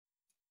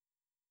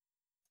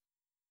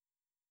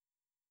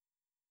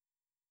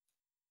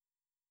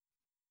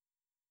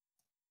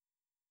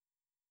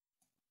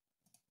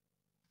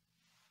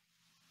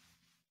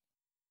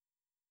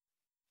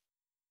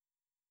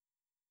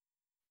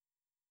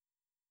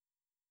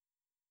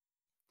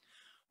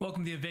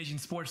Welcome to the Evasion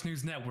Sports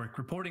News Network.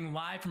 Reporting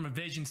live from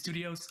Evasion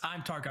Studios,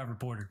 I'm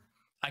TarkovReporter.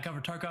 I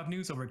cover Tarkov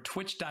news over at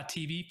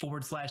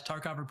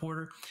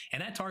twitch.tv/TarkovReporter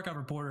and at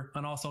TarkovReporter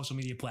on all social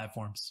media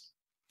platforms.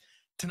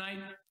 Tonight,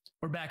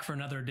 we're back for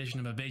another edition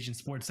of Evasion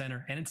Sports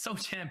Center, and it's so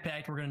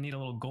jam-packed we're going to need a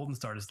little golden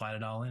star to slide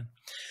it all in.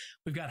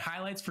 We've got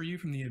highlights for you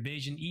from the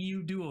Evasion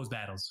EU Duos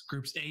battles,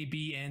 Groups A,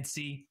 B, and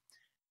C,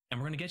 and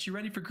we're going to get you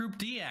ready for Group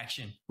D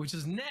action, which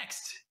is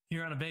next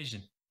here on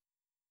Evasion.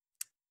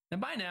 Now,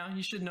 by now,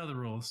 you should know the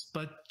rules,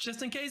 but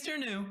just in case you're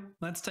new,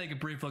 let's take a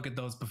brief look at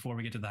those before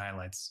we get to the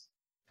highlights.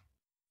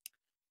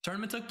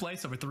 Tournament took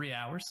place over 3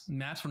 hours.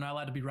 Maps were not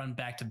allowed to be run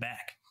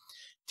back-to-back.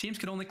 Teams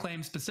could only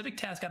claim specific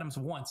task items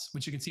once,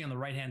 which you can see on the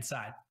right-hand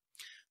side.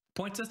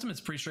 The point system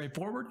is pretty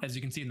straightforward, as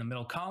you can see in the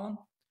middle column,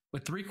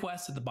 with 3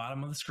 quests at the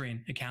bottom of the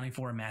screen, accounting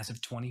for a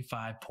massive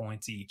 25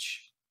 points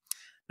each.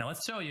 Now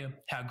let's show you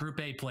how Group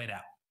A played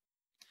out.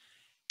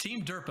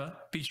 Team Derpa,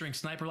 featuring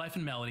Sniper Life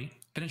and Melody,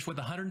 finished with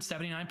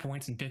 179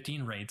 points in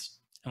 15 raids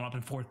and went up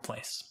in 4th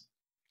place.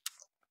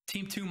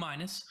 Team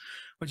 2-,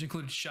 which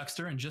included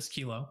Shuckster and Just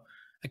Kilo,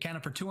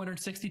 accounted for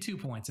 262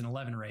 points in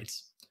 11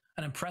 raids,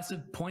 an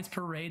impressive points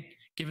per raid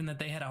given that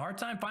they had a hard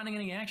time finding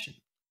any action.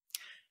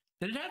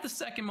 They did have the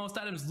second most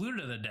items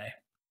looted of the day,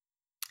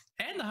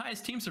 and the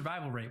highest team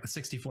survival rate with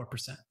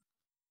 64%.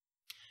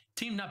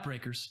 Team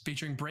Nutbreakers,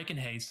 featuring Break and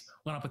Haze,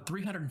 went up with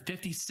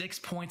 356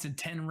 points in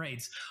 10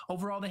 raids.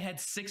 Overall, they had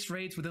 6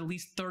 raids with at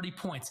least 30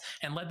 points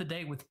and led the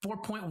day with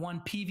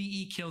 4.1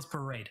 PvE kills per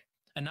raid,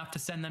 enough to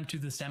send them to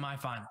the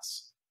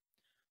semifinals.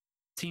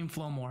 Team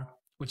Flowmore,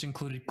 which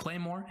included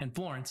Claymore and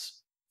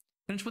Florence,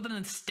 finished with an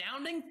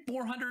astounding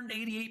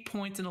 488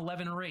 points in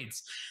 11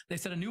 raids. They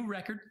set a new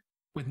record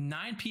with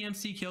 9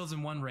 PMC kills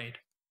in 1 raid,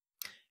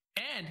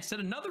 and set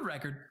another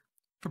record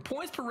for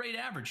points per raid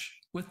average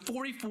with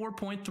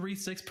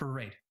 44.36 per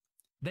raid.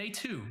 They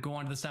too go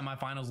on to the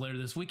semifinals later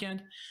this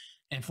weekend,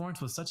 and Florence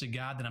was such a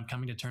god that I'm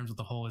coming to terms with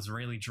the whole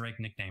Israeli Drake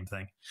nickname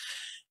thing.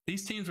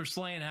 These teams were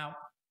slaying out.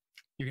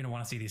 You're going to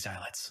want to see these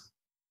highlights.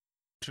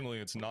 Fortunately,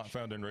 it's not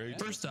found in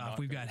raids. First off,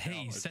 we've got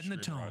Haze setting the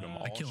tone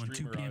by killing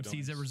 2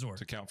 PMCs at Resort.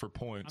 To count for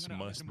points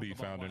must be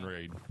found in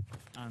raid.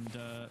 And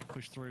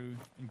push through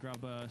and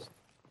grab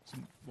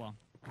some, well,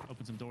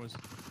 open some doors.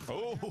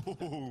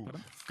 Oh,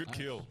 good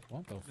kill.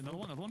 What the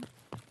Another one.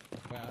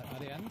 Wait, at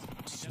the end?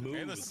 Smooth.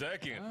 And the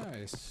second.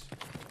 Nice.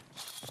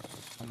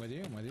 I'm with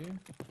you.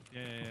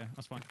 Yeah,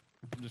 that's fine.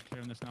 I'm just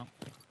clearing this now.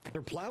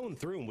 They're plowing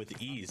through him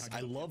with ease.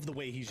 I love the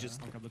way he's just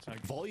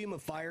volume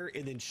of fire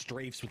and then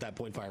strafes with that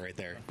point fire right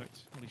there. Perfect.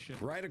 Holy shit.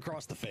 Right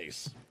across the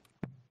face.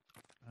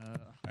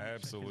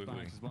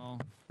 Absolutely. As well.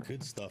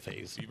 Good stuff,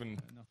 Haze. Even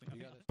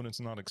when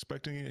it's not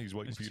expecting it, he's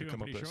waiting for you to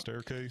come up that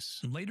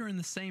staircase. Later in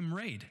the same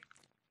raid,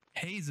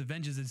 Haze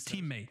avenges his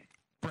teammate,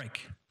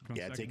 Break.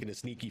 Yeah, taking a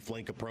sneaky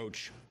flank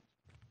approach.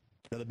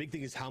 Now, the big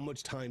thing is how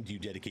much time do you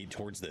dedicate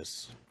towards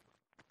this?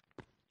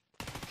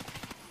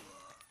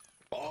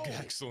 Oh!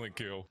 Excellent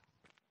kill.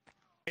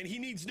 And he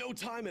needs no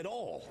time at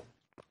all.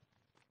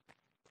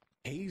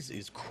 Haze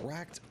is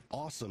cracked.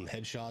 Awesome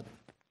headshot.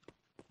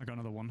 I got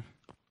another one.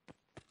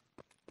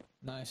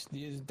 Nice.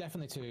 There's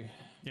definitely 2.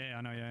 Yeah,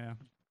 I know, yeah.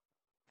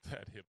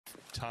 That hit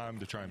time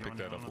to try and pick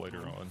that up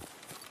later on.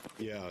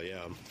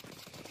 Yeah.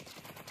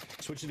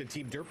 Switching to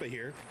Team Derpa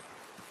here.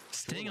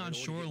 Staying on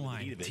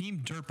Shoreline,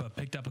 Team Derpa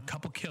picked up a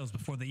couple kills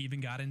before they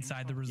even got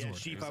inside the resort. Yeah,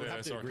 Sheep, I would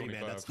have to agree,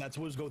 man. That's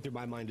what was going through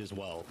my mind as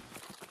well.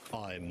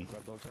 I'm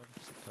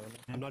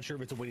not sure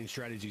if it's a winning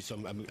strategy, so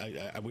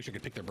I wish I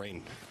could pick their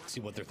brain,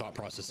 see what their thought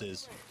process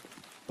is.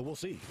 But we'll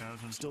see.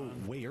 Still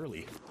way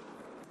early.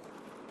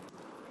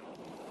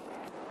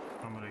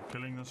 Somebody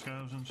killing the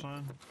scavs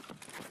inside.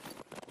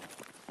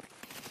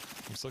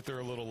 Looks like they're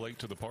a little late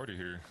to the party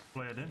here.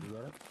 Play it in.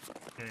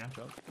 Yeah.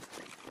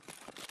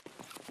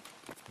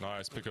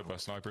 Nice pick up by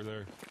Sniper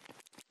there.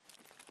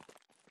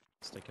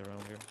 Stick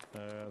around here.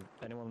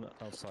 Anyone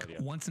outside?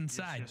 Yeah. Once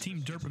inside,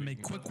 Team Derpa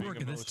made quick work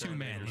of this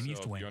 2-man. He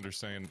needs to win. You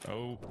understand?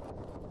 Oh,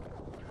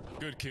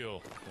 good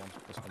kill.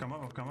 I've come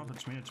up.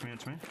 It's me.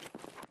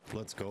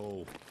 Let's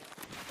go.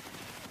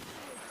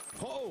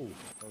 Oh!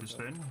 Just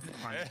in.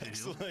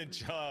 Excellent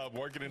job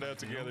working it out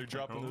together,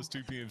 dropping those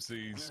 2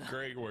 PMCs.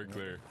 Great work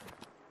there.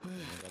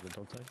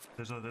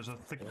 There's a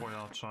thick boy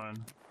outside.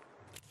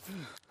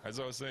 As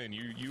I was saying,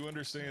 you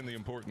understand the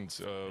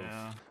importance of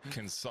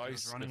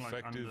concise,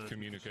 effective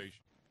communication.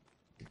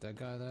 Get that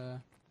guy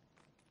there.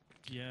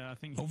 Yeah, I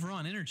think... Over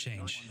on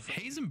Interchange,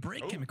 Haze and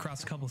Break came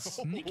across a couple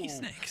sneaky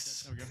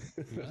snakes.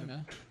 There we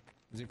go.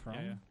 Is he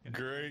prone? Yeah.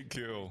 Great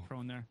kill.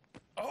 Prone there.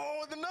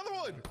 Oh, and another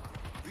one!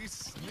 He's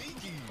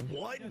sneaky.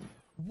 What?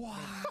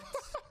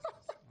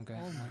 Okay. Oh my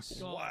God.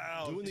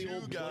 Wow, Doing the 2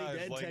 old guys play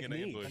dead laying an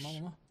technique. ambush.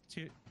 Come on.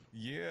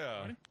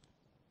 Yeah. Ready?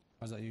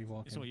 Was that you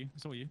walking? It's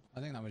all you.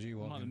 I think that was you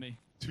walking. Not than me.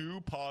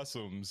 2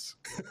 possums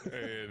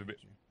and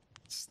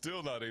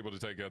still not able to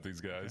take out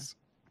these guys.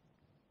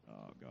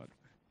 Oh God.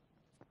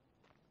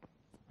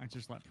 I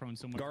just like prone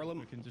so much.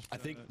 Garland, I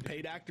think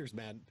paid actors,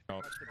 man.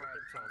 Oh.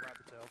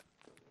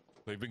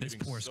 They've been This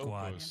getting poor so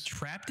squad, close.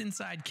 trapped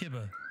inside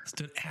Kiba,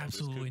 stood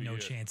absolutely This could no be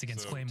it. chance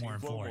against So, Claymore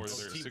and Team Flowmore, Florence.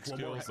 they're at Team 6 Flowmore.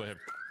 kills. They have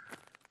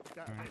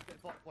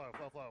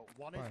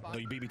One is No,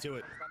 you beat me to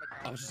it.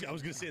 I was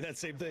gonna say that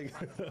same thing.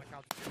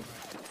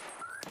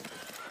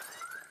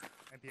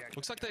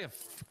 looks like they have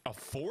a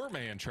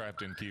 4-man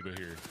trapped in Kiba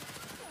here.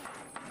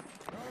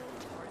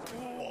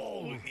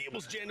 Oh, he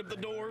almost jammed up the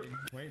door.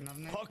 Wait,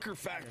 nothing there? Pucker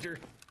factor.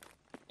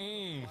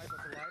 Oh,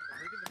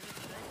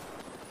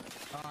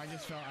 I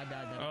just fell. I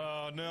died.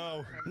 Oh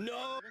no.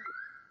 No.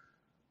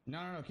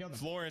 No, kill them.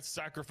 Florence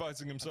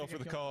sacrificing himself for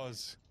the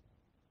cause.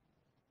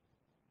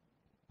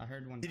 I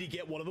heard one. Did he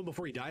get one of them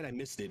before he died? I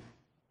missed it.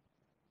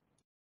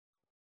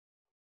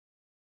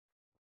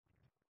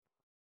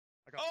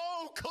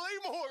 Oh,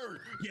 Claymore!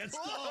 Get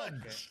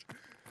some.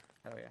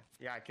 Hell yeah.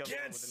 Yeah, I killed him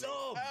Get with the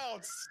some.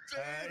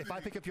 Outstanding! If I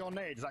pick up your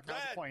nade, does that count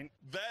as a point?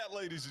 That,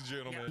 ladies and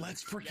gentlemen,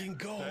 Let's freaking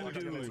go,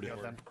 dude.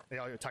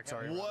 Yeah, your attack,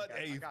 sorry. what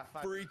a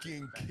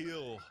freaking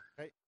kill.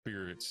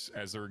 Spirits,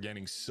 as they're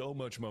gaining so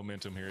much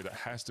momentum here, that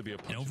has to be a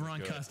punch And over in on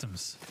the gut.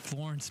 customs,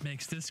 Florence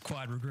makes this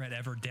squad regret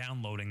ever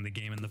downloading the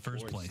game in the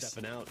first place.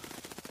 Stepping out.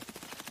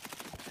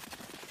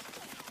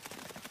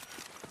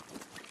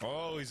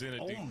 Oh, he's in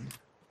it deep.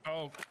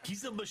 Oh,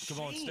 He's a machine.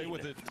 come on, stay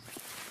with it.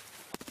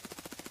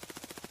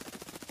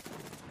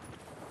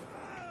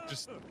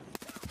 Just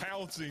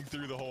pouncing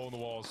through the hole in the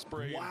wall,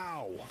 spraying.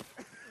 Wow.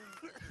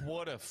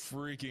 What a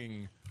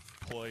freaking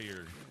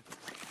player.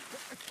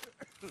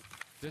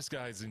 This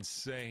guy's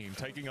insane.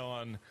 Taking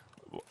on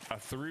a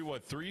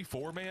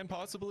 3-4 man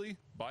possibly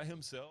by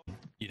himself.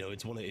 You know,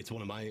 it's one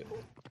of my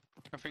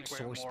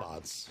sore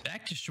spots.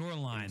 Back to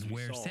Shoreline,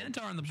 where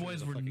Sanitar and the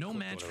boys were no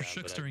match for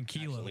Shookster and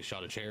Kilo. Only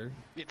shot a chair.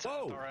 It's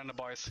Sanitar and the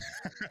boys.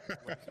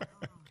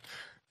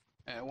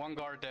 One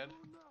guard dead.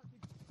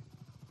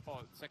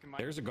 Oh, second mic.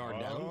 There's a guard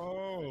down.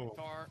 Oh.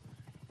 Tar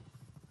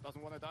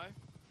doesn't want to die.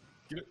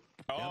 Get it.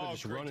 Now they're Oh,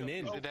 just great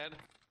running job. in. Dead.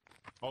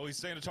 Oh, he's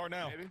Sanitar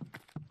now. Maybe.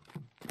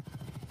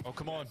 Oh,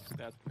 come on.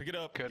 Pick it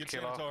up. Good Get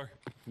kill. Sanitar.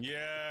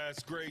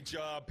 Yes, great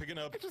job picking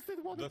up the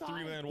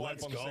 3-man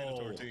wipe Let's on the go.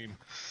 Sanitar team.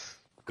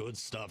 Good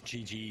stuff.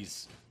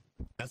 GG's.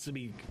 That's gonna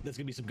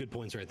be some good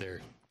points right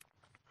there.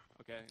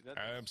 Okay.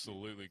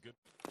 Absolutely good.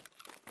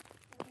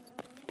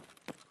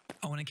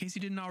 Oh, and in case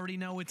you didn't already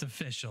know, it's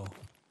official.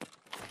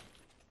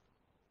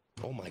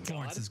 Oh my god.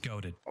 Florence is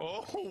goated.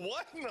 Oh,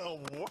 what in the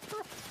world?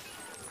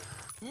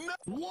 No.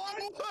 What?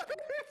 What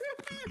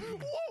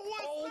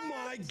was Oh that?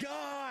 my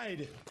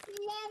god.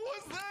 What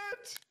was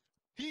that?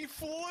 He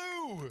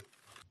flew.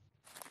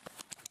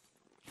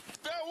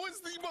 That was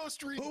the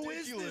most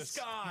ridiculous Who is this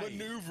guy?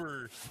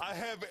 maneuver I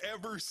have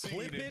ever seen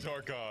Clip in it.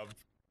 Tarkov.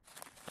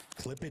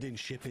 Clip it and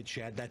ship it,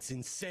 Chad. That's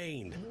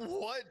insane.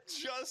 What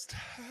just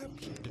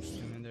happened?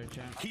 In there,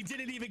 chat. He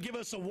didn't even give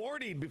us a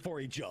warning before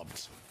he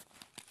jumped.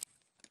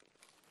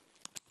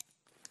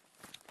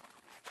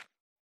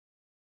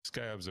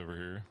 Scabs over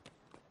here.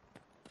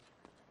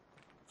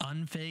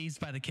 Unfazed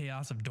by the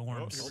chaos of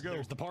dorms, Here we go.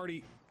 There's the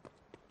party.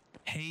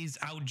 Hayes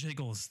out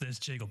jiggles this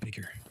jiggle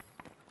picker.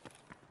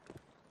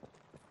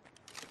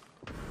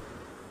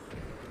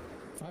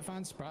 If I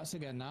find Sprats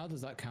again now,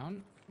 does that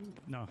count?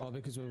 No. Or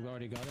because we've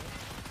already got it?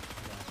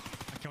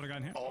 I killed a guy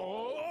in here.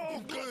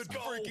 Oh, good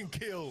freaking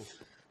kill.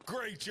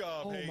 Great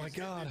job, Oh Hayes. my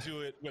God. Getting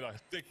into it with a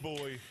thick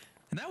boy.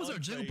 And that was our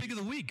jiggle pick of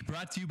the week,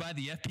 brought to you by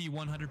the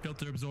FP100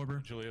 Filter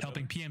Absorber, Juliet,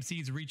 helping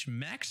PMCs reach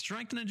max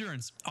strength and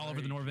endurance all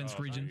over the Norvinsk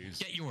region. Hayes.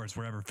 Get yours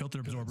wherever filter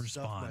absorbers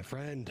Stuff, spawn. my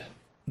friend.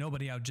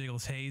 Nobody out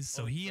jiggles Hayes,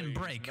 so he and Hayes,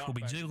 Break not will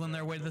be back to jiggling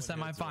their back, way to the going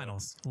heads up.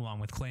 semifinals, along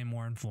with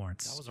Claymore and That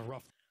Florence. was a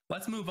rough.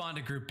 Let's move on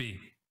to Group B.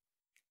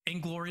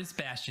 Inglorious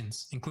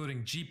Bastions,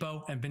 including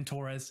Jeepo and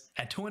Ventores,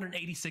 had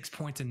 286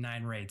 points in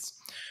 9 raids,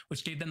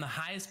 which gave them the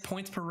highest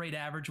points per raid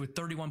average with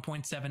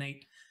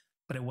 31.78,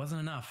 but it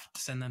wasn't enough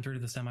to send them through to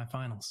the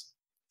semifinals.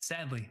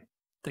 Sadly,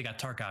 they got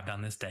Tarkov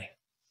on this day.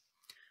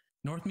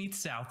 North meets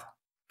South,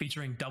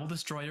 featuring Double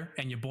Destroyer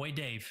and your boy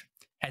Dave,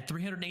 had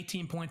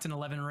 318 points in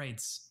 11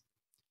 raids.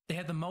 They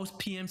had the most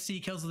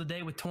PMC kills of the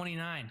day with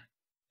 29.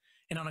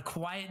 And on a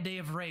quiet day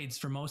of raids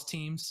for most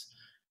teams,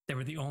 they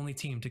were the only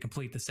team to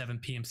complete the 7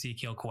 PMC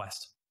kill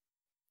quest.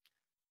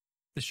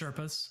 The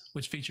Sherpas,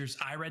 which features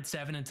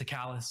iRed7 and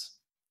Takalis,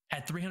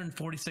 had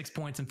 346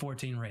 points in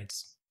 14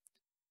 raids.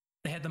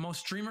 They had the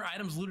most streamer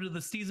items looted of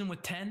the season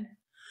with 10,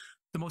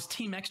 the most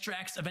team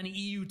extracts of any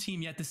EU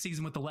team yet this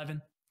season with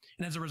 11,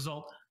 and as a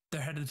result,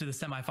 they're headed to the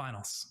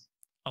semifinals,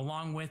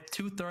 along with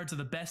 2/3 of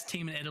the best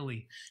team in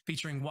Italy,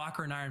 featuring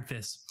Walker and Iron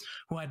Fist,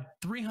 who had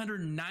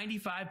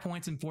 395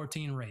 points in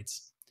 14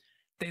 raids.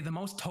 They had the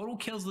most total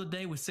kills of the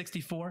day with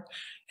 64,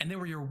 and they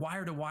were your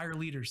wire-to-wire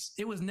leaders.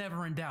 It was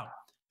never in doubt.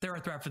 They're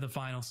a threat for the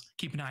finals.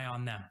 Keep an eye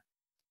on them.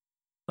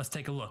 Let's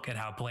take a look at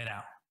how it played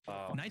out.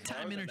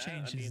 Nighttime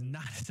interchange is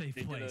not a safe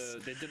place.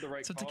 They did the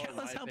right So call, in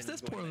my Takalis helps opinion,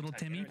 this going poor little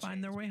nighttime Timmy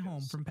find their way interchange,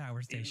 home from Power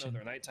because even Station. though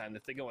they're nighttime,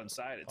 if they go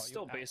inside, it's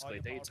still basically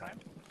daytime.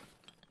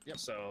 Yep.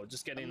 So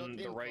just getting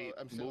the right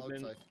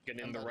movement,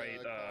 getting the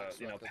right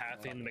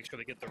pathing, make sure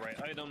they get the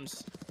right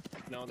items.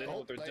 No, they know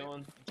what they're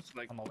doing. Just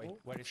like, I'm away.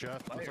 Where is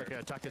Chef? Looks like an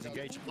attacker's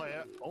engaged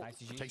player. Oh,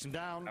 takes him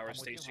down. Our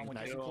station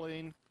Nice and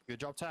clean. Good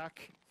job,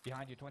 Tack.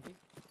 Behind you, 20.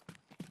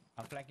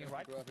 I'm flanking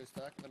right. Grab his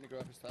tack. Let me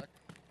grab his tack.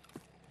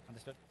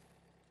 Understood.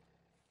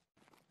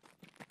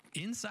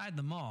 Inside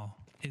the mall,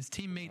 his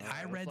teammate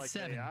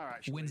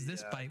iRed7 wins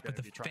this fight with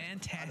a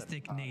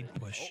fantastic nade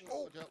push.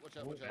 Watch out, watch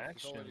out, watch out.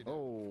 It's already there.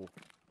 Oh.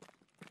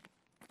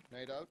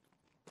 Nade out.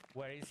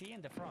 Where is he?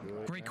 In the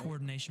front. Great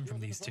coordination from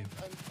these two.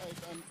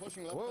 I'm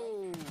pushing left.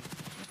 Whoa.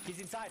 He's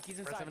inside. He's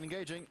inside. 7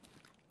 engaging.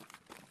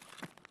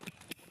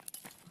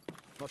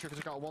 Not sure if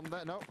he's got one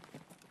there. No.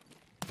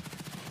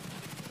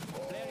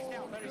 There he's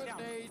down. There he's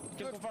down.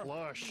 Good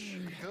flush.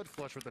 Good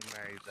flush with the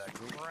nade.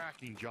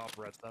 Cracking job,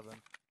 Red 7.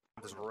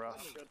 This is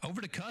rough.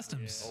 Over to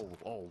Customs,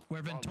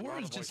 where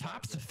Venturas just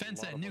hops the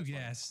fence at New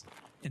Gas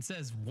and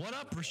says, "What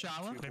up,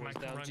 Rashala?"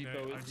 down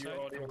Depot with your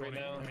audio right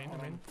now.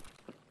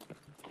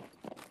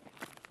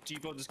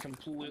 Depot just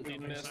completely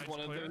missed one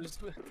of those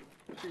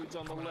dudes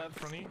on the left.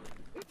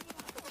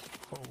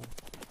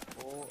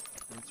 Oh,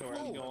 Ventura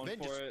going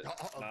for it.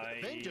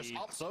 Vin just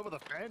hops over the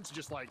fence,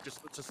 just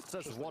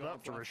says what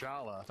up to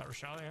Rashala. Is that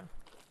Rashala,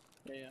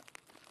 yeah? Yeah.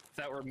 If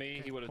that were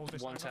me, he would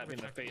have one tapped me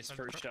in the face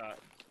first shot.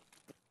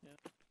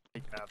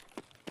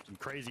 Some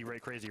crazy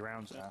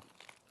rounds now.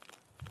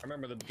 I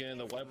remember the beginning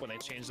of the wipe when they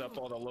changed up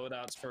all the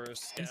loadouts for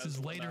scabs. This is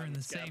later in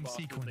the same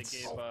sequence. They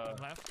gave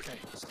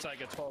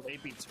Tiger 12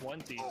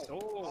 AP20s.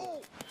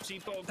 Oh,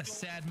 Jeepo. A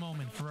sad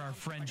moment for our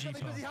friend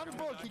Jeepo. He had a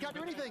bug. He can't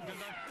do anything.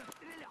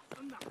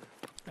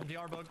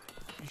 MDR bug.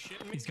 You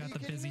shitting me? He's got the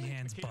busy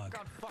hands bug.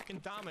 God fucking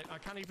damn it. I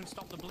can't even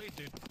stop the bleed,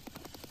 dude.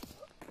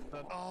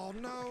 Oh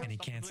no. And he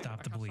can't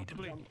stop the bleed.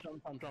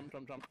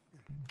 Jump.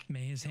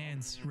 May his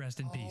hands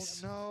rest in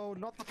peace. No,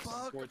 not the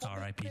bug.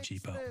 R.I.P.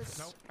 Cheapo.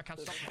 No, I can't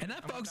stop. And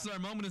that, folks, is our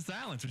moment of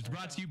silence, which is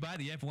brought to you by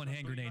the F1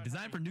 hand grenade,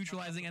 designed for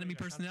neutralizing enemy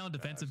personnel in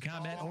defensive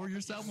combat or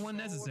yourself when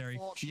necessary.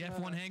 The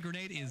F1 hand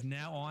grenade is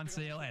now on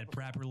sale at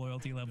Prapper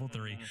Loyalty Level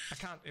 3. I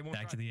can't. It won't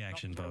Back to the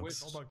action,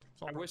 folks.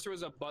 I wish there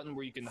was a button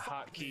where you can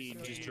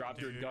hotkey, just drop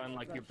your gun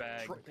like your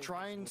bag.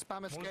 Try and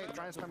spam escape.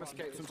 Try and spam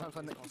escape. Sometimes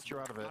I get you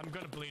out of it. I'm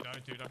gonna bleed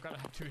out, dude. I've got to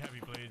have 2 heavy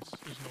bleeds.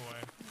 There's no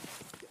way.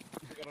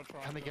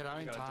 Can they get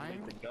out in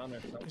time? The gun or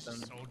This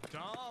is something. so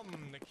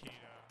dumb, Nikita.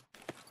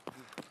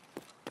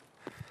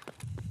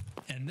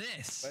 And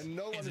this And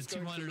no one is a is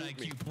going to 200 move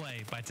me. IQ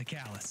play by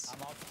Takalis.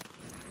 I'm out.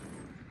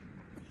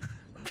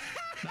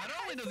 Not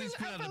only does he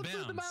sprint out of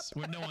bounds,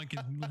 where no one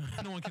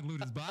can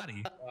loot his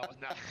body. Oh,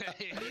 nice.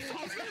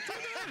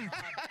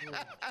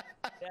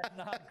 That's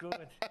not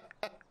good.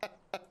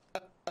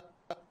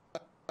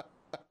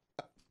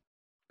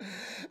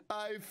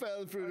 I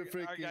fell through the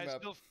freaking Alright, guys,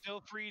 map.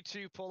 feel free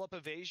to pull up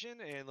Evasion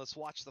and let's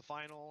watch the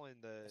final and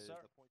the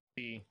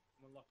point.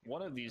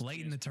 One of these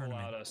Late in the dudes pull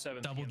out tournament, a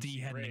 7 Double D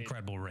PMC had an raid.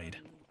 incredible raid.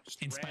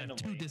 Just In spite of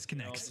 2 randomly,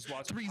 disconnects, just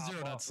watch it 3 pop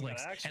zeroed off out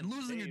slicks, in action. and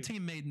losing your Dave.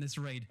 teammate in this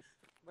raid.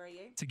 Where are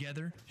you?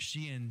 Together,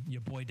 she and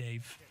your boy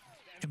Dave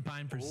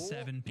combined for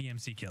 7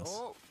 PMC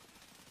kills.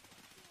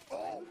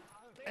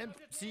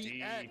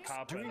 MCX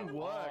popping doing it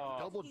work. off.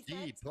 Double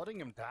D putting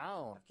him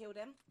down. I've killed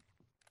him.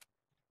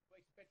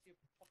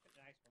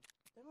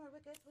 Don't worry, we're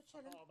good. We're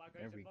chilling.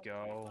 There we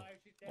go.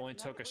 Only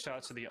took a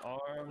shot to the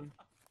arm.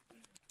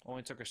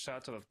 Only took a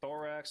shot to the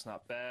thorax.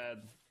 Not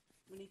bad.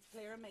 We need to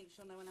clear him, make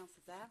sure no one else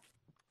is there.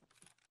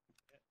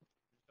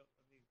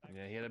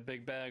 Yeah, he had a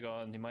big bag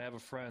on. He might have a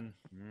friend.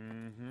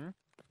 Mm-hmm.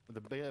 With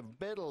a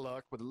bit of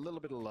luck, with a little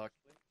bit of luck,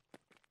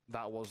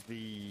 that was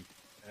the...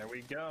 There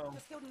we go.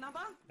 Just killed another.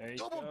 There you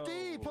Double go.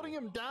 D putting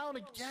him down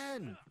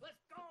again.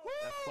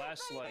 That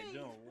flashlight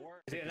doing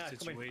work.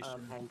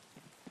 Situation.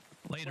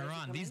 Later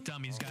on, these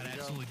dummies got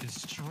absolutely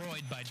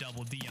destroyed by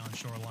Double D on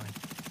shoreline.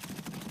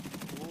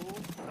 Ooh,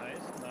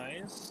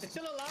 nice. It's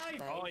still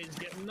alive. Oh, he's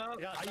getting up.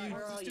 He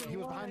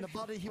was behind the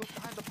body. He was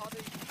behind the body.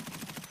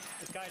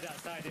 This guy's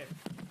outside here.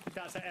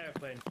 That's an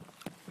airplane.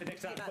 The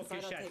next Take that that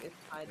fucking side, I'll shed. take this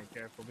side. Be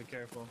careful, be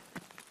careful.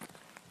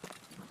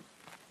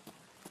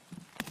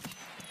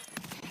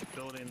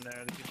 Building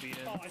there, they could be in.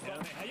 Oh, I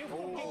got me. Are you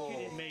fucking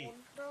kidding me?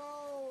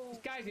 No. This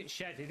guy's in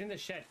shed. He's in the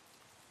shed.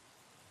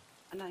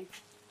 I know. I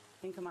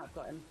think I might have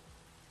got him.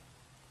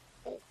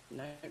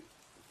 No.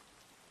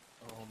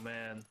 Oh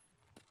man.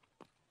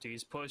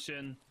 D's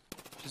pushing.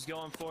 She's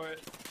going for it.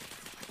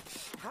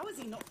 How is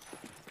he not?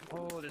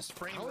 Oh, this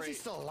frame How is he rate.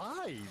 still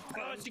alive?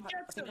 Oh, she I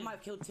gets think I him. might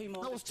have killed 2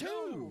 more. That was 2.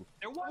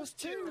 There That was was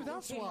 2.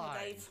 That's 2 more, why.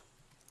 Dave.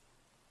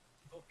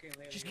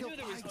 She's killed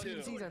there was 5 2.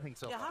 TNCs, I think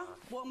so. Yeah, huh?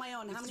 What am I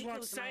on? How This is many what I'm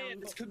kills am I saying. on?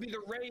 This could be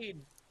the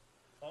raid.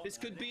 This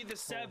could be the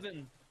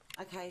 7.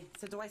 Okay,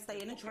 so do I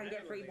stay in and try and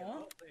get 3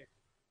 more?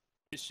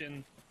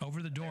 Mission.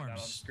 Over the That on dorms,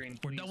 screen,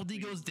 where please, Double D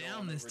please goes go down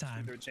on this over to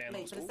time. their channels.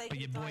 Mate, for the sake But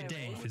of your the boy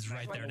diary, Dave is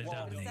right there to one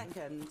dominate.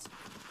 second.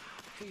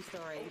 True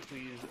story.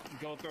 Please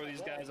go throw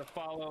these guys a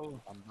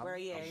follow. Where are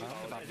you?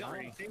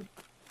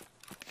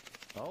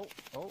 Oh.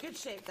 Good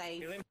shit,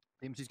 Dave.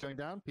 PMC's going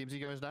down. PMC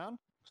goes down.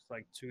 Looks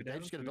like 2 Dave, down,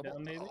 just get a 2 double.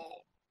 down maybe.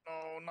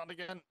 Oh, not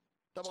again.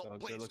 Double, So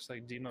please. it looks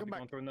like D might Come be back.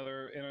 going through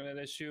another internet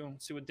issue.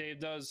 Let's see what Dave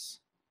does.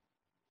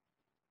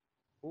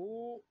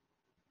 Ooh.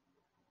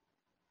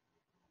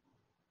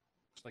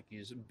 Looks like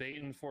he's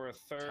baiting for a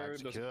third.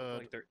 That's Doesn't good. look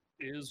like there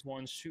is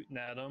one shooting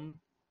at him.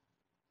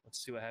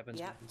 Let's see what happens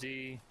Yep. with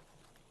D.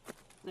 I'm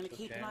going to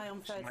keep an eye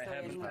on She third might story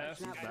have anyway. F.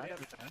 She's not bad.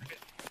 She's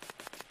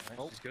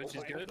good,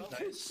 she's good. Oh,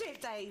 Nice.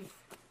 shit, Dave.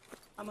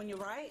 I'm on your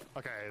right.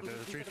 Okay, I'm the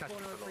looking three for the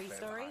corner of tactics three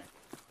story.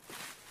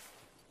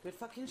 Good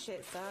fucking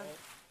shit, sir.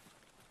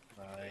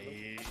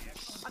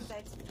 Nice. I'm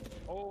dead.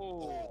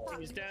 Oh,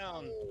 he's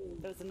down.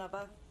 There was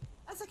another.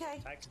 That's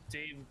okay.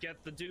 Dave,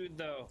 get the dude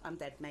though. I'm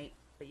dead, mate.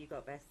 But you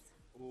got best.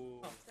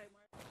 Ooh.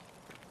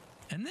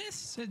 And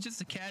this is just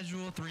a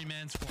casual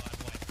 3-man squad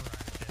wipe for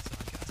Iron Fist on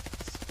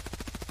Customers.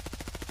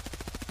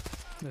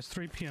 There's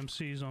 3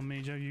 PMCs on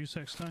me, Joe. You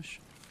sex slash.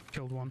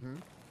 Killed one.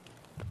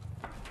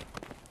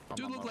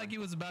 Dude looked like he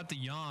was about to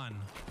yawn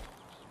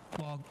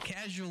while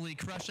casually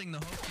crushing the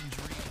hosting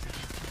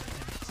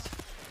dreams.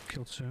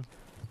 Killed 2.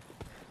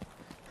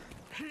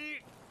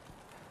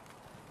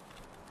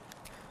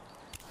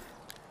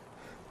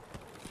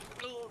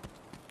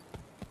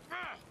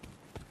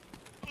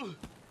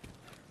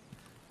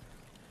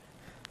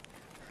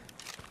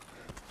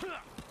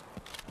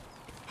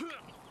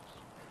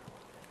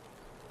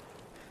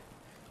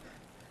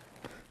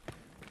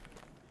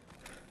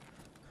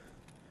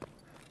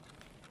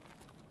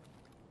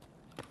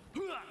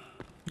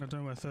 I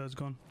don't know where third's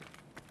gone.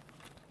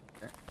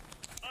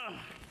 I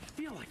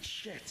feel like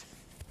shit.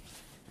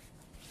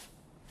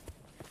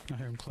 I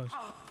hear him close.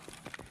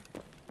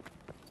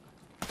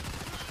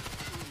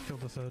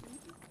 Killed the third.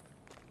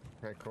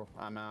 Okay, cool.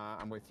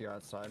 I'm with you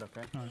outside.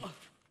 Okay. Alright.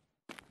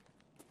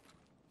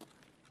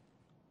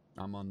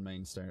 I'm on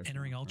main stairs.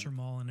 Entering Ultra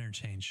Mall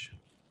interchange.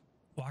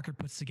 Walker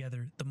puts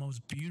together the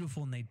most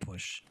beautiful nade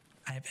push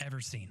I have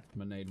ever seen.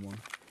 I'm a nade one.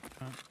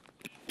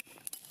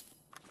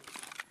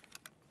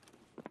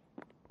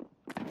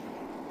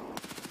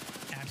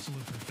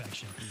 Absolute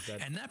perfection.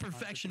 And that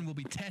perfection will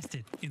be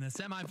tested in the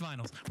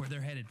semifinals where they're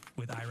headed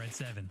with iRed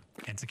 7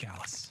 and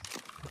Sakalis.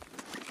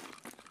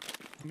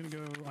 I'm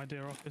gonna go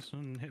idea office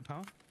and hit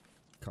power.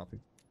 Copy.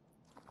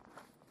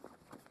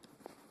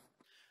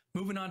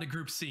 Moving on to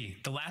Group C,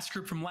 the last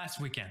group from last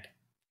weekend.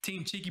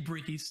 Team Cheeky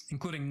Breekies,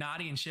 including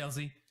Nadi and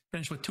Chelsea,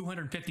 finished with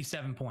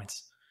 257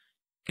 points.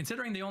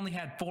 Considering they only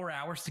had 4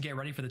 hours to get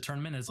ready for the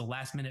tournament as a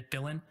last-minute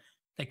fill-in,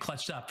 they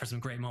clutched up for some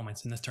great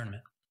moments in this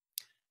tournament.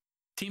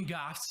 Team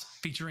Goffs,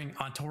 featuring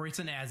Antorius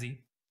and Azzy,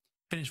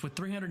 finished with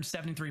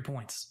 373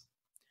 points.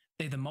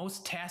 They had the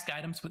most task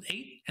items with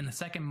 8 and the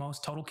second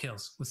most total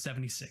kills with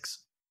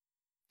 76.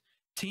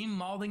 Team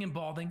Malding and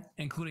Balding,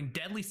 including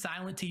Deadly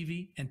Silent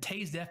TV and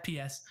Tased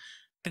FPS,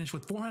 finished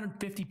with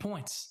 450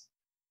 points.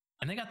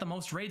 And they got the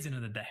most raids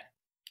into the day.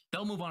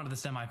 They'll move on to the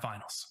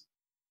semifinals.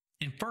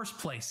 In first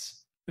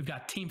place, we've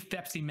got Team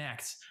Fepsi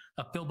Max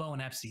of Philbo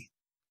and Epsi,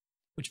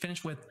 which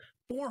finished with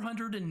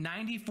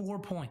 494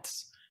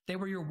 points. They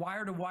were your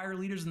wire-to-wire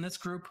leaders in this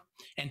group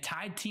and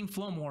tied Team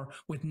Flowmore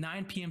with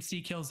 9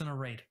 PMC kills in a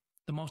raid,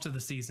 the most of the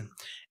season,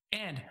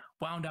 and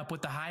wound up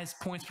with the highest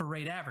points per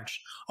raid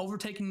average,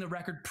 overtaking the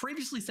record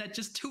previously set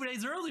just 2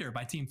 days earlier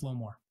by Team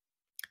Flowmore.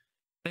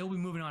 They will be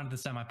moving on to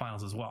the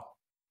semifinals as well.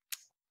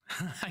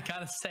 I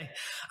gotta say,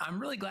 I'm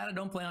really glad I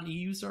don't play on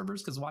EU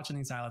servers because watching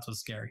these highlights was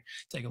scary.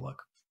 Take a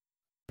look.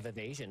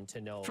 Evasion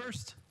to know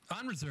First,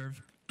 on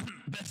reserve,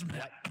 best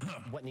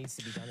what needs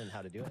to be done and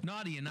how to do it.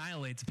 Naughty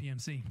annihilates a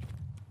PMC.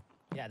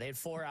 Yeah, they had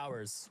 4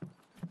 hours.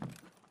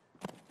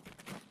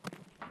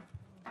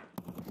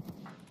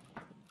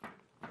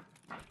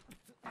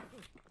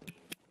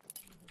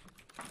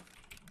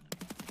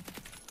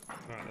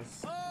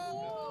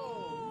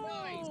 Oh,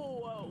 nice.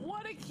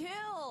 What a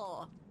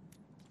kill!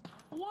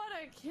 What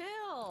a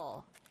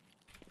kill!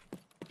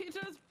 He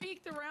just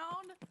peeked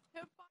around.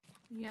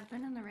 Yeah, I've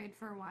been in the raid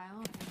for a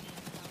while.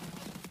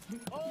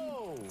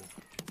 Oh!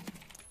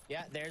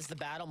 Yeah, there's the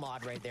battle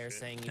mod right there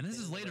saying. And this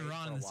is later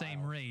on in the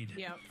same raid.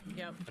 Yep,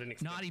 yep.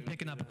 Naughty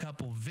picking up a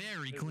couple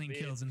very clean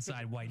kills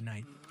inside White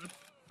Knight.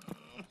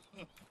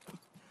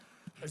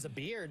 There's a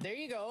beard. There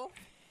you go.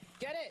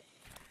 Get it.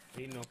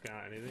 He knock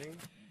out anything?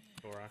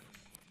 Thorax.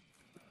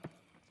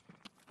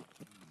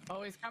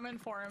 Oh, he's coming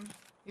for him.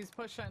 He's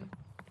pushing.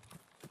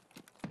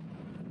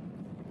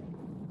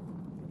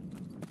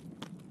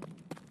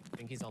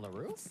 Think he's on the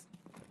roof?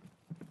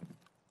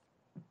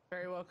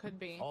 Very well could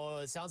be. Oh,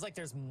 it sounds like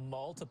there's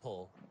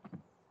multiple.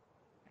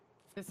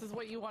 This is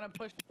what you want to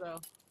push,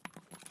 though.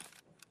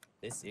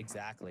 This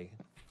exactly.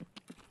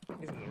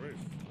 He's on the roof.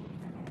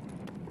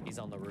 He's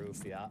on the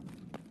roof, yeah.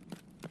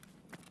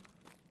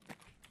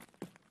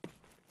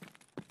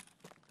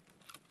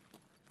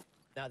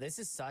 Now, this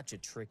is such a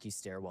tricky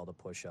stairwell to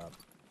push up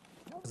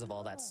because of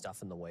all that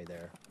stuff in the way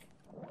there.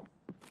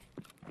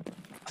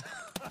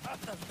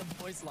 The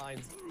voice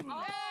lines.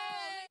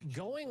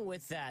 Going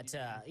with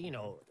that, you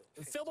know,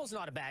 Philbo's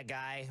not a bad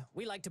guy.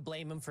 We like to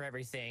blame him for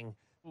everything.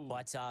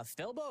 But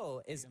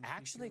Philbo is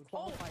actually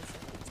qualified.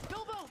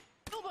 Philbo!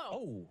 Philbo!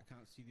 Oh.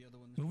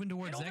 Moving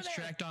towards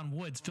Extract on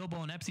Woods,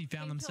 Philbo and Epsi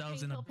found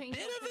themselves in a bit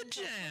of a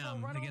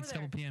jam against a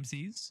couple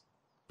PMCs.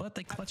 but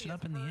they clutch it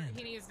up in the end.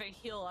 He needs to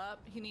heal up.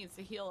 He needs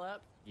to heal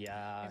up.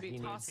 Yeah, Maybe he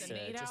toss needs the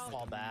to nade just out.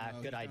 fall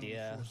back. Good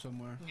idea.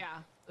 Somewhere. Yeah,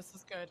 this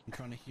is good. I'm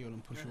trying to heal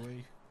and push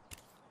away.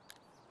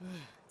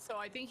 So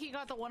I think he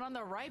got the one on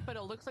the right, but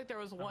it looks like there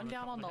was one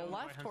down on the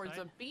left towards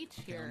the beach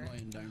here. I'm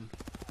lying down.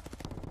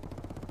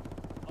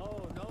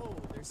 Oh no,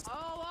 there's.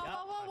 Oh,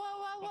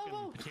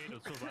 whoa.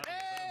 Potatoes so bad.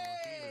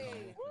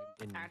 Hey!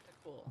 In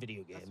Tactical.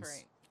 video games. That's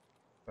right.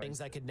 Things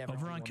I could never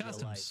Over do on in real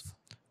customs.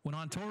 life. When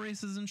on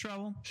Torres is in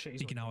trouble,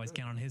 he can always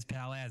count on his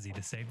pal Azzy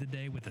to save the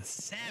day with a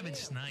savage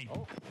snipe.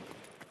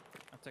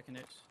 I'm taking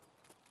it.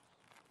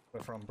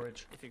 We're from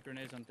bridge. If your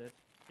grenades, I'm dead.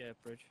 Yeah,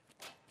 bridge.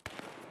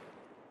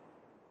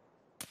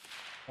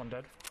 One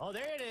dead. Oh,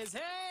 there it is.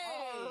 Hey!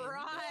 All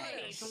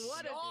right.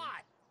 What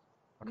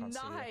I can't see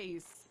a it.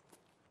 nice.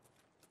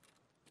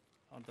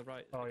 On the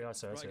right. Oh yeah, I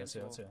see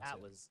it.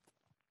 That was.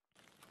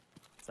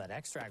 It's that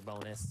extract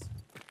bonus.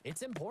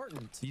 It's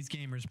important. These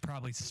gamers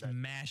probably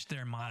smashed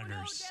their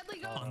monitors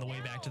on the way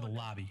back to the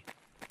lobby,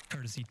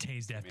 courtesy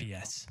Tased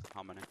FPS.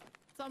 How many?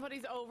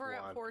 Somebody's over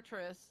at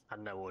Fortress. I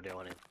had no idea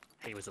on him.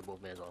 He was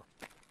above me as well.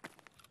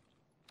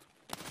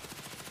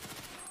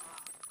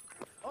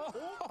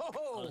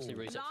 Oh! Honestly,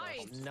 reset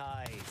Nice.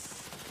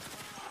 Nice.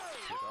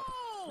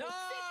 Oh!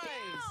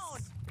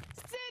 Nice.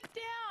 Sit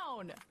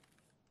down!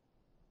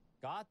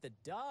 Got the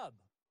dub.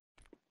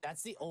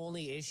 That's the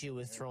only issue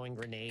with throwing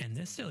grenades. And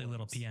this silly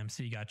little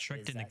PMC got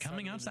tricked into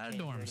coming outside of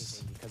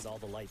dorms. Because all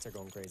the lights are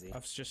going crazy.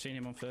 I've just seen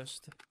him on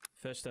first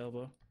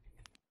elbow.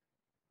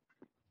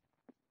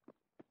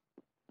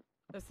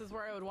 This is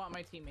where I would want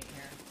my teammate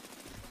here.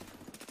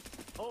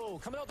 Oh,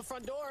 coming out the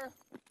front door.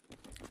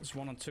 There's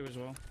one on 2 as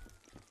well.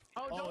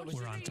 Oh, don't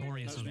Where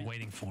Ontorius was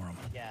waiting for him.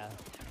 Yeah.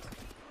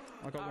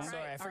 I got one.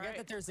 Sorry, I forget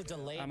that there's a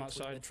delay I'm between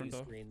outside the front two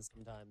door. screens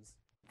sometimes.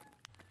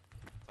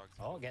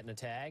 Oh, getting a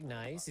tag.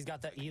 Nice. He's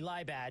got the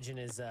Eli badge in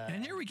his.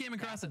 And here we came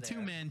across a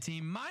two-man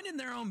team minding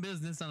their own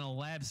business on a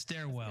lab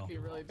stairwell. Be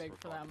really big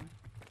for them.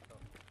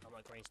 I'm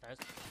on green stairs.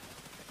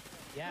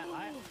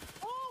 Yeah,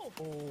 Oh!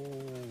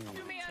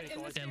 Two-man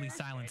in the Deadly stairs.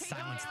 silence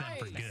silenced them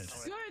for good.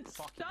 Good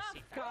stuff,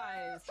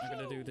 guys. I'm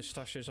gonna do the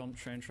stashes on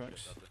train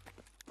tracks.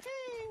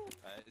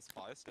 Is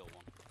fire still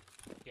one?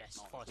 Yes,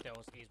 fire still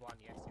is one.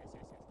 Yes.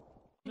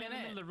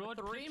 Minute. The road,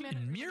 3 In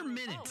minutes. mere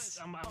minutes.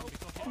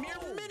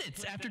 Mere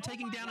minutes after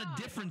taking down a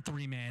different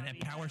three-man at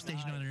Power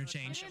Station on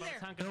Interchange,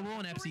 Bilbo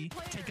and Epsi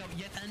take out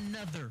yet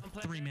another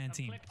three-man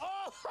team.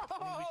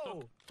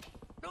 Oh!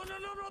 No!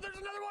 There's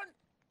another one.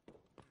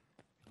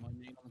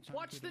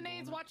 Watch the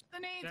nades. Watch the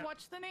nades.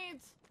 Watch the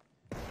nades.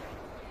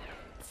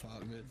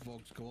 Fuck it,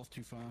 Vogs go off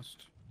too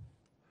fast.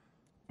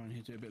 Try and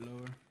hit it a bit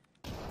lower.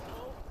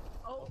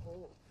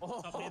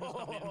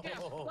 Yeah,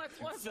 let's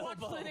watch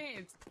the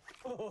nades.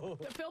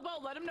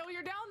 Philbo, let him know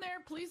you're down there.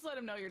 Please let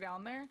him know you're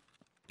down there.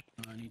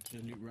 I need to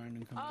loop round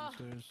and come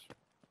downstairs.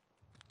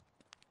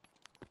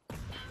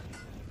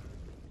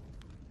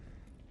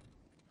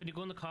 Did you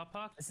go in the car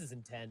park? This is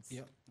intense.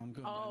 Yep, I'm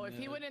good. Oh, if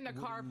he went in the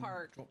car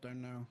park. Drop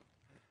down now.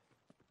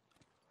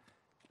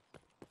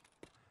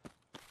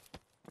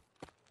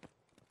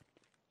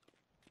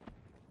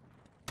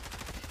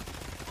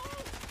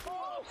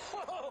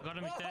 I got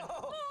him, he's dead.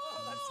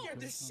 That scared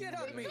the shit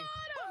out of me.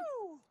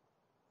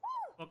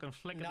 Fucking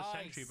flick of the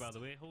century, by the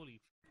way. Holy.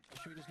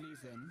 Should we just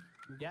leave them?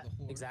 Yeah,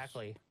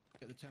 exactly.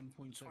 Get the 10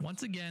 points.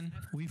 Once again,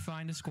 we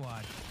find a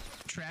squad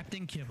trapped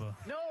in Kiva.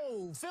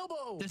 No,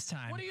 Philbo. This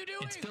time, what are you doing?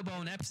 it's Philbo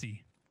and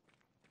Epsi,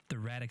 the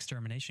Rat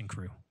Extermination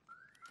crew.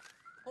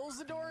 Close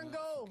the door and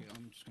go. Okay,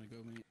 I'm just gonna go,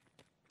 mate.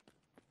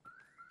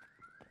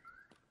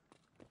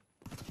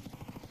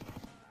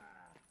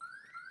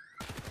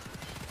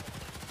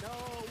 No,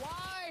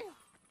 why?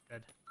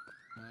 Dead.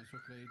 Nice, we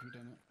played, we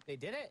done it. They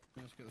did it.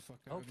 Let's get the fuck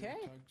out of here.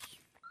 Okay.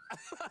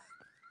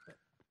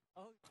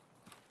 I'm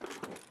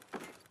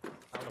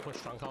gonna push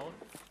stronghold.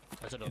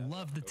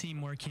 Love the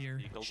teamwork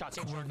here.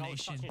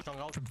 Coordination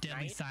from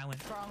Deadly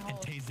Silent and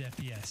Tased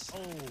FPS.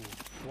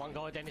 Oh, one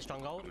goal, then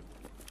stronghold.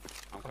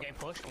 I'm getting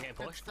pushed.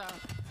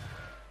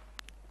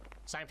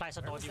 Same place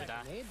I told you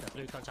there.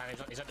 Blue container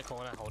is at the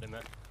corner, holding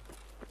it.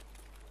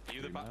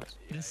 You the back?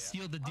 This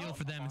sealed the deal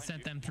for them and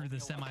sent them through the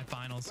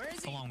semifinals,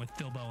 along with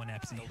Philbo and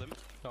Epsi.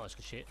 No, it's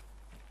good shit.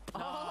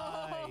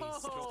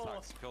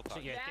 Oh, Kill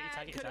tag. Yeah,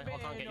 that get could your have tag.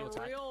 I can't get your been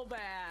tag. real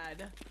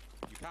bad.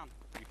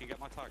 You can get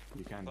my tag.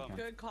 You can.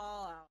 Good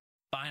call out.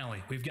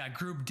 Finally, we've got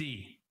Group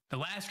D, the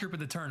last group of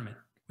the tournament,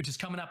 which is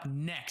coming up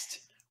next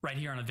right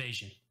here on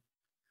Evasion.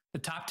 The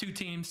top two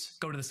teams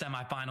go to the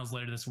semifinals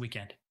later this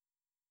weekend.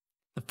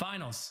 The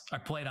finals are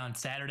played on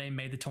Saturday,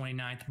 May the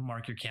 29th.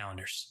 Mark your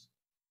calendars.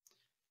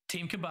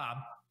 Team Kebab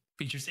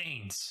features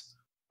Ains,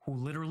 who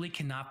literally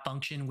cannot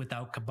function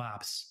without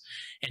kebabs,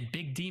 and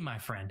Big D, my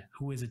friend,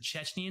 who is a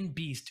Chechnyan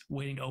beast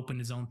waiting to open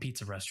his own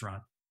pizza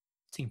restaurant.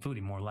 Team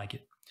Foodie, more like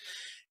it.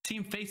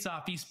 Team Face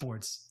Off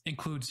Esports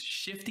includes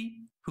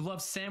Shifty, who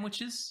loves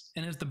sandwiches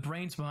and is the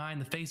brains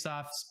behind the Face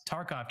Off's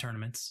Tarkov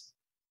tournaments.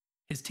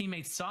 His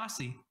teammate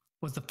Saucy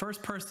was the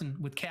first person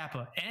with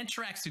Kappa and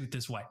tracksuit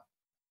this way.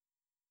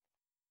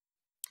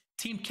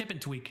 Team Kip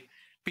and Tweak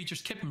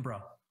features Kip and Bro,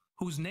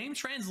 whose name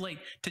translate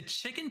to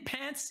chicken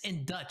pants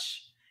in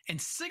Dutch and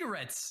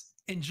cigarettes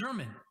in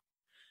German.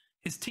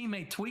 His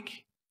teammate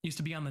Tweak used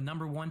to be on the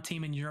 #1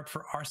 team in Europe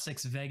for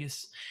R6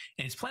 Vegas,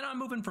 and he's planning on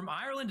moving from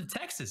Ireland to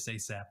Texas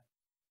ASAP.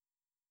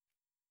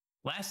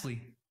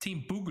 Lastly,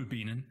 Team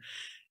Bugelbienen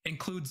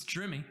includes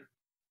Drimmy,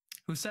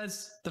 who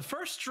says the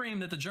first stream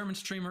that the German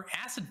streamer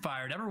Acid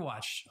Fired ever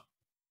watched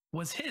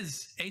was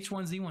his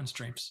H1Z1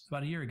 streams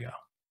about a year ago.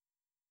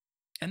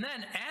 And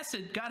then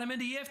Acid got him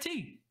into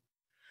EFT.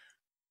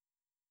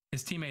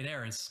 His teammate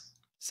Ares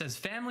says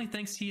family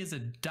thinks he is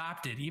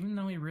adopted, even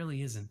though he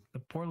really isn't. The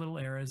poor little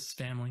Ares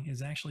family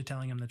is actually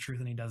telling him the truth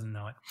and he doesn't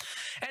know it.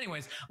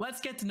 Anyways,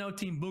 let's get to know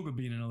Team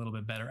Bugelbienen a little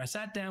bit better. I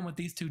sat down with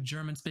these two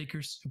German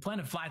speakers who plan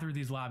to fly through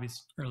these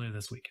lobbies earlier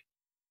this week.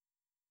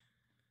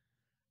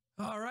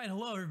 All right,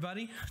 hello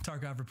everybody.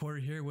 TarkovReporter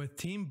here with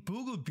Team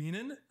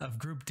Bugelbienen of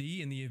Group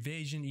D in the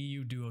Evasion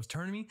EU Duos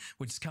Tournament,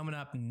 which is coming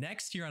up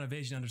next year on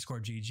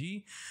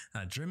Evasion_GG.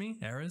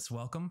 Drimmy, Ares,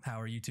 welcome. How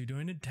are you two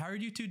doing? How are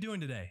you two doing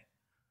today?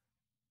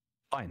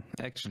 Fine,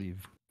 actually,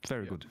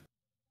 very good.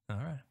 All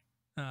right.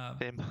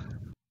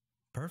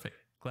 Perfect.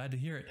 Glad to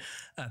hear it.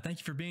 Thank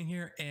you for being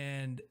here.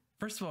 And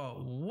first of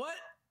all, what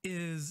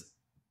is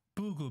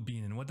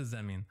Bugelbienen? What does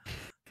that mean?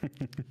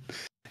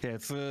 Yeah,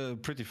 it's a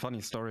pretty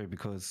funny story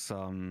because,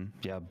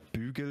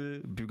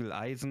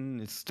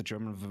 Bügeleisen is the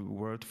German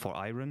word for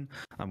iron.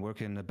 I'm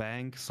working in a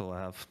bank, so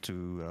I have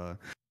to,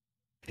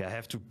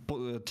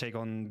 take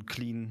on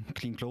clean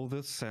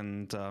clothes,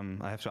 and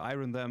I have to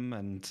iron them.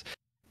 And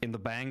in the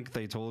bank,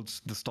 they told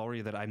the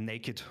story that I'm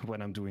naked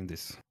when I'm doing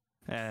this.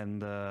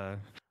 And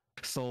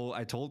so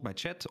I told my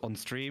chat on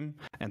stream,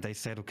 and they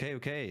said,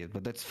 okay,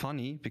 but that's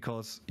funny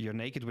because you're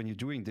naked when you're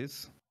doing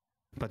this,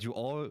 but you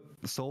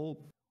also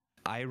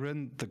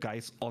iron the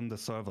guys on the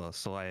server,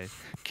 so I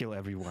kill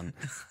everyone.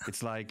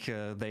 It's like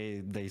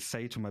they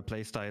say to my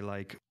playstyle,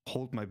 like,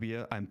 hold my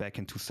beer, I'm back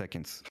in 2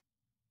 seconds.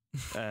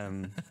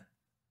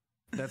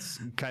 That's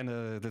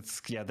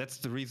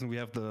the reason we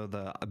have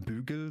the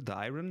Bügel, the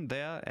iron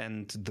there,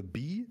 and the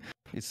B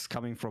is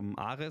coming from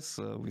Ares.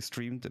 We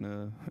streamed in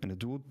a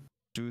duo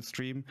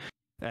stream,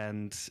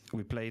 and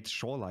we played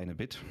Shoreline a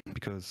bit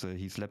because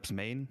he's Lab's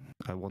main.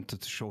 I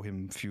wanted to show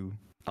him a few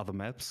other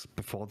maps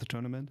before the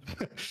tournament.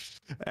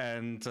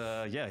 And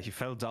he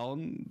fell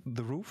down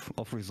the roof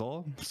of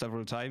Resort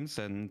several times,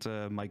 and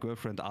my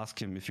girlfriend asked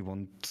him if he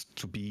wants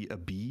to be a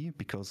bee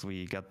because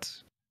we got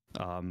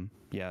a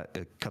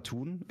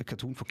cartoon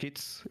for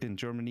kids in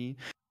Germany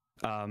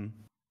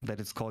that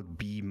is called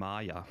Bee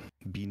Maya,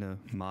 Biene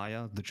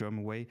Maya, the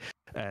German way,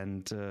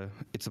 and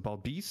it's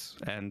about bees,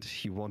 and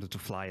he wanted to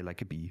fly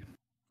like a bee.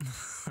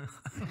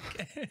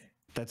 Okay.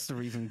 That's the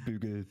reason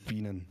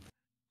Bugelbienen.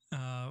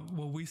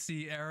 Will we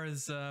see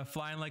Ares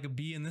flying like a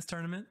bee in this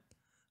tournament?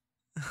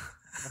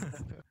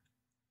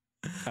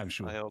 I'm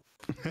sure. I hope.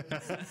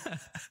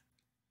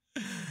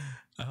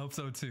 I hope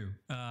so too.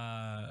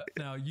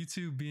 Now, you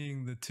two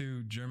being the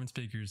two German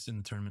speakers in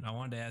the tournament, I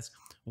wanted to ask,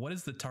 what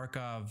is the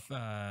Tarkov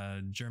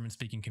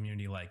German-speaking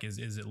community like? Is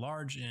it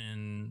large,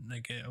 and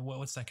like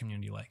what's that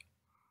community like?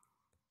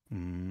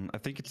 I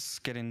think it's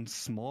getting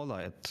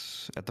smaller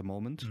at the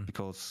moment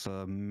because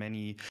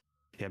many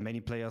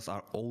players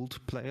are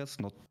old players,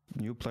 not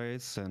new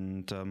players,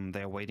 and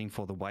they are waiting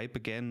for the wipe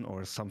again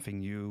or something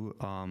new,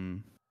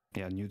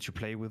 new to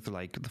play with,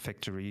 like the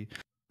factory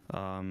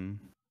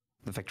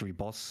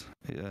boss,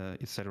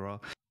 etc.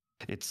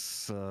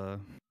 It's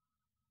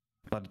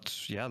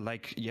but yeah,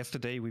 like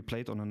yesterday we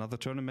played on another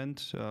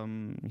tournament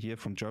here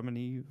from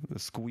Germany.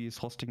 SCUI is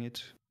hosting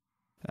it,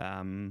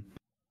 and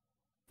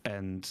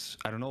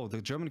I don't know,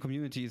 the German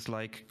community is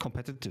like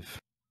competitive,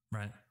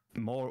 right?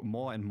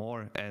 More and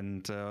more,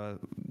 and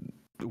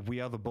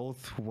we are the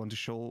both who want to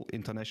show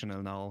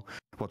international now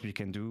what we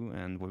can do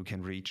and what we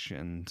can reach,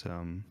 and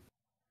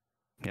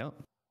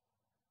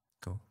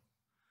cool.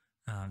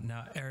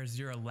 Now, Ares,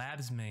 you're a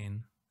Labs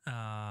main.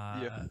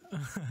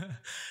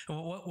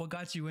 What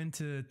got you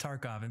into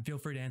Tarkov? And feel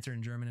free to answer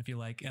in German if you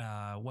like.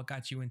 What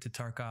got you into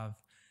Tarkov,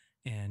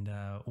 and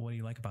what do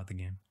you like about the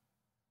game?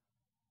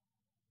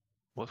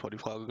 Was war die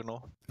Frage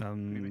genau?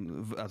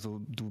 Also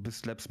du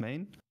bist Labs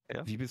Main.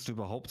 Ja. Wie bist du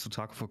überhaupt zu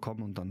Tarkov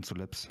gekommen und dann zu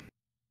Labs?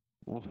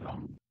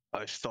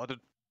 I started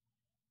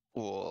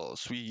for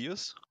 3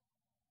 years.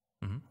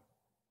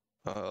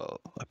 I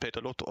played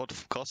a lot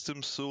of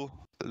customs, so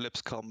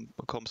Labs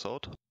comes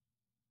out,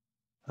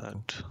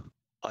 and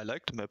I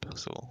like the map.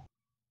 So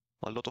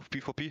a lot of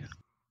PvP,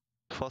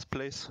 fast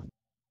plays.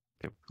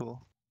 Yep.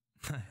 Cool.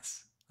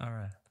 Nice. All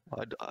right.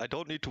 I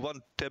don't need to run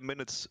 10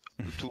 minutes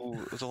to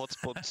the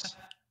hotspots.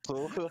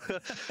 So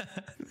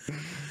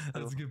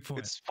that's a good point.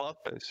 It's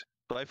fast pace.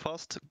 Die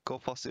fast, go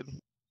fast in,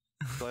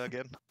 die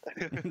again.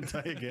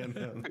 Die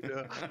again.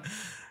 Yeah.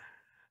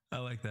 I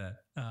like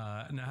that.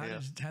 Now,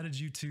 how did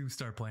you two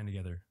start playing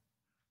together?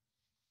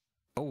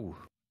 Oh,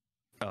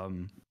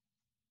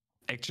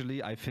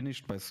 actually, I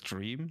finished my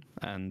stream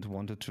and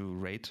wanted to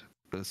rate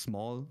a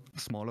smaller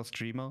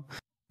streamer,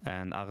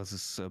 and Ares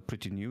is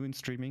pretty new in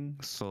streaming.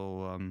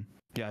 So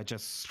yeah, I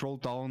just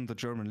scrolled down the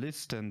German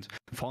list and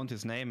found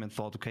his name and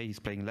thought, okay, he's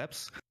playing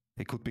Labs.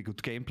 It could be good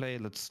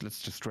gameplay. Let's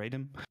just trade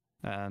him.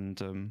 And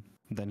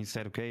then he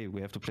said, okay,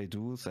 we have to play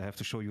duels. I have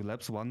to show you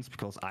Labs once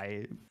because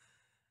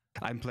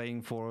I'm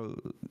playing for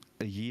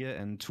a year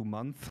and 2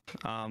 months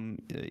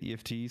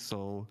EFT.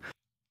 So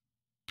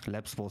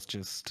Labs was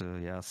just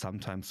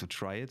sometimes to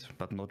try it,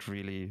 but not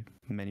really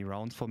many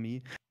rounds for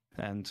me.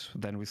 And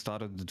then we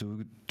started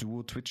the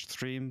duo Twitch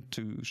stream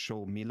to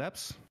show me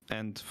Labs,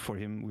 and for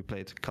him we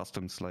played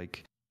customs.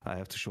 Like I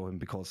have to show him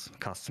because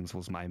customs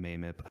was my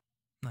main map.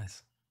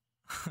 Nice.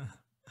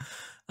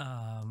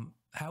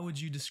 How would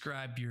you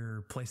describe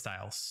your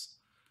playstyles?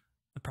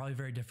 Probably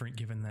very different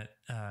given that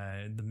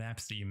the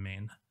maps that you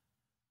main,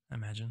 I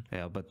imagine.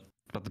 Yeah, but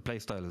the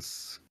playstyle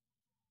is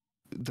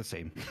the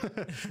same.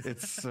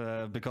 It's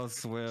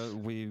because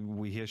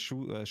we hear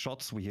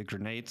shots, we hear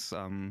grenades,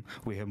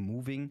 we hear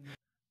moving,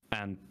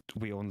 and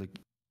we only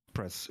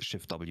press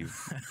Shift W.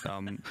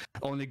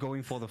 Only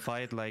going for the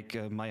fight. Like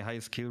my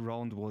highest kill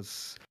round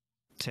was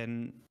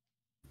 10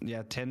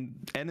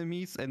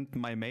 enemies and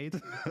my mate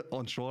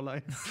on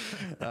shoreline.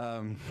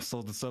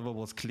 So the server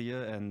was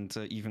clear, and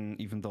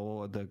even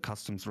though the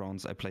customs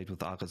rounds I played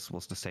with Ares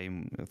was the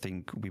same, I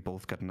think we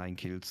both got 9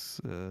 kills.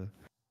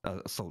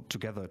 So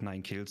together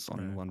 9 kills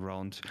on one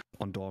round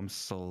on dorms.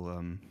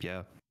 So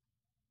yeah,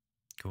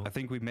 cool. I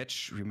think we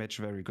match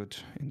very good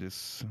in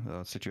these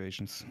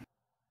situations.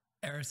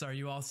 Ares, are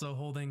you also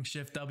holding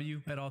Shift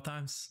W at all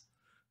times?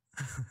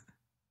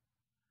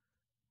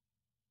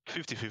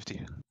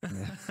 50-50.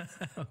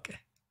 Okay.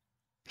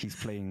 He's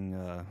playing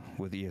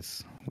with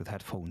ears, with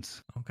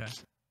headphones. Okay.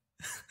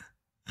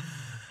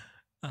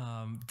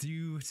 Do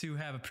you two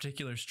have a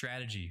particular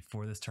strategy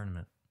for this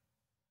tournament?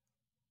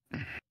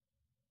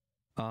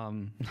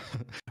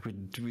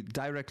 We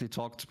directly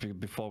talked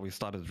before we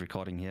started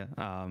recording here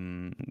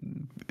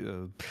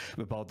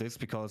about this,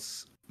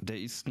 because there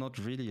is not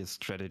really a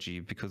strategy,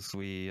 because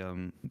we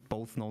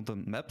both know the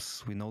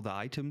maps, we know the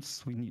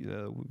items we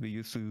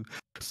used to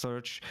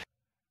search.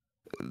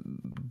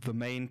 The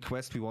main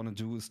quest we want to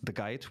do is the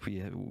guide.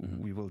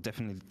 We will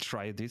definitely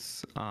try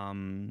this,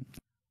 and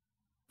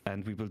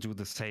we will do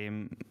the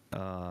same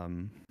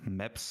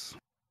maps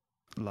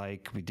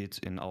like we did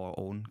in our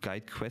own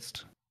guide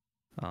quest.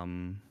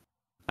 I'm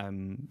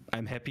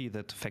happy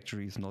that the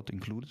factory is not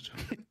included.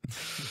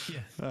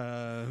 Yeah.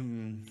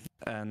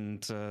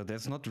 And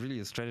there's not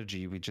really a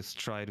strategy. We just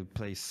try to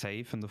play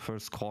safe in the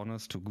first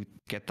corners to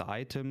get the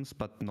items,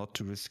 but not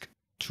to risk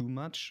too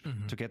much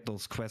to get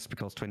those quests,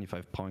 because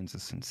 25 points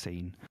is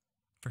insane.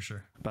 For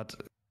sure. But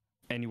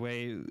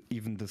anyway,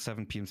 even the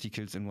 7 PMC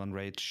kills in one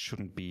raid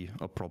shouldn't be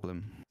a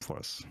problem for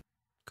us.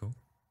 Cool.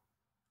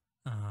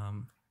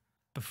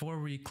 Before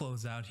we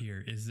close out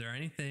here, is there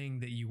anything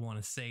that you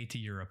want to say to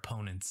your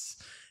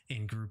opponents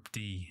in Group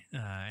D?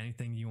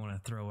 Anything you want to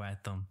throw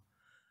at them?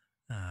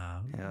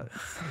 Yeah.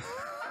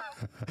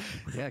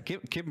 Yeah,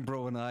 Kim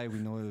Bro and I,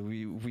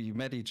 we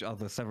met each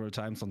other several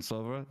times on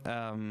server.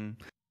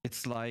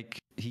 It's like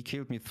he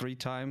killed me 3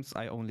 times.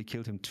 I only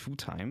killed him 2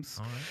 times.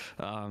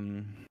 All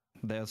right.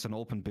 There's an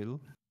open bill.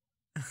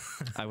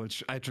 I will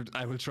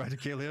try to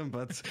kill him,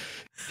 but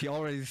he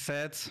already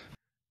said,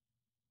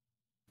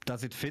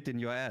 "Does it fit in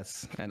your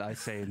ass?" And I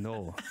say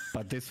no,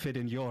 but this fit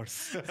in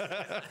yours.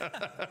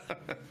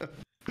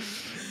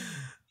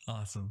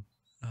 Awesome.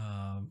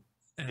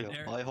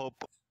 Yeah, I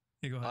hope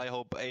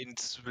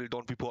Ains will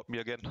don't report me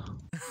again.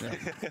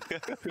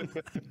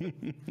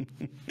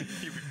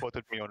 He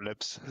reported me on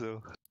Labs,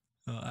 so.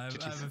 I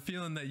have a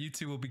feeling that you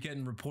two will be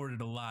getting reported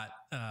a lot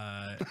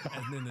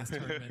in this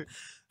tournament.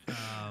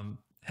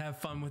 Have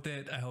fun with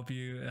it. I hope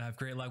you have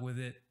great luck with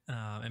it.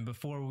 And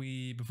before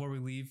we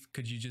leave,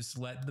 could you just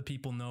let the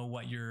people know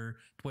what your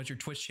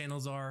Twitch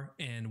channels are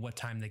and what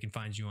time they can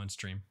find you on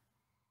stream?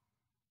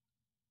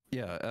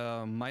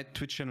 Yeah, my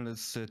Twitch channel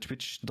is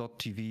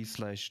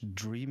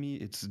twitch.tv/dreamy.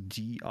 It's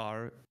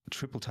DR*IMY.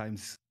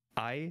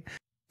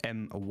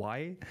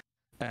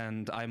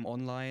 And I'm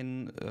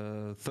online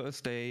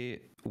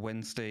Thursday,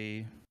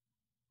 Wednesday,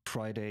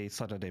 Friday,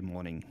 Saturday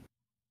morning.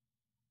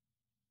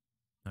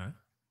 All right.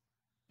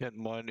 Yeah, and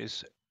mine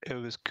is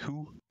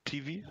LSQ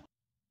TV.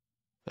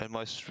 And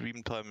my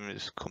stream time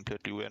is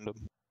completely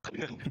random.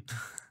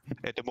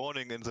 At the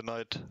morning, in the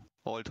night,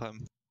 all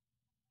time.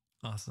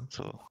 Awesome.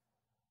 So.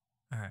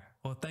 All right.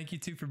 Well, thank you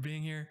two for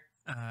being here.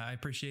 I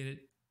appreciate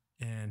it,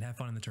 and have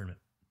fun in the tournament.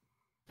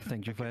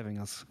 Thank you for having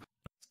us.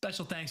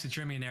 Special thanks to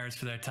Trimmy and Ares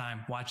for their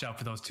time. Watch out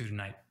for those two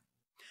tonight.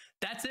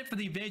 That's it for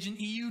the Evasion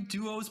EU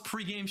Duos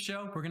pregame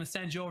show. We're going to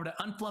send you over to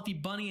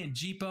Unfluffy Bunny and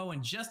Jeepo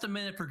in just a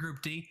minute for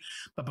Group D.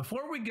 But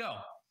before we go,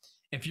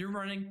 if you're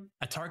running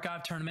a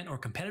Tarkov tournament or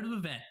competitive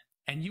event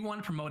and you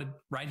want it promoted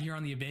right here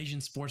on the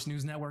Evasion Sports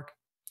News Network,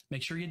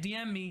 make sure you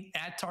DM me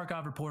at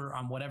TarkovReporter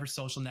on whatever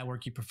social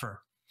network you prefer.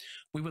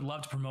 We would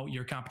love to promote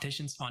your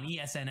competitions on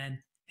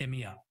ESNN. Hit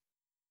me up.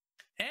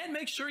 And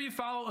make sure you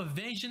follow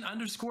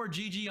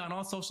Evasion_GG on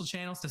all social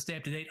channels to stay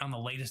up to date on the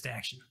latest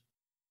action.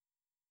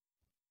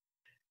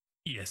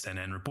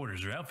 ESNN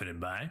reporters are outfitted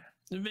by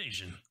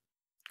Evasion.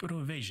 Go to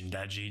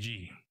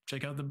evasion.gg.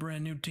 Check out the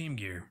brand new team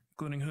gear,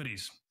 including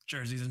hoodies,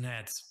 jerseys, and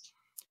hats.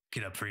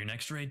 Get up for your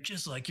next raid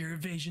just like your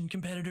Evasion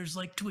competitors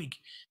like Tweak,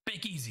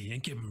 Bake Easy,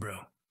 and Kibben Bro.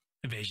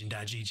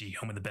 Evasion.gg,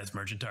 home of the best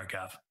merch in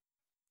Tarkov.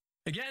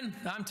 Again,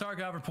 I'm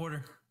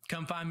TarkovReporter.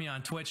 Come find me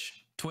on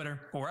Twitch,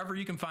 Twitter, or wherever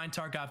you can find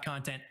Tarkov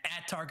content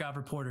at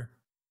TarkovReporter.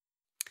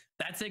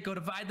 That's it. Go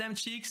divide them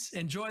cheeks.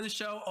 Enjoy the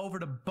show. Over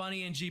to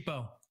Bunny and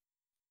Jeepo.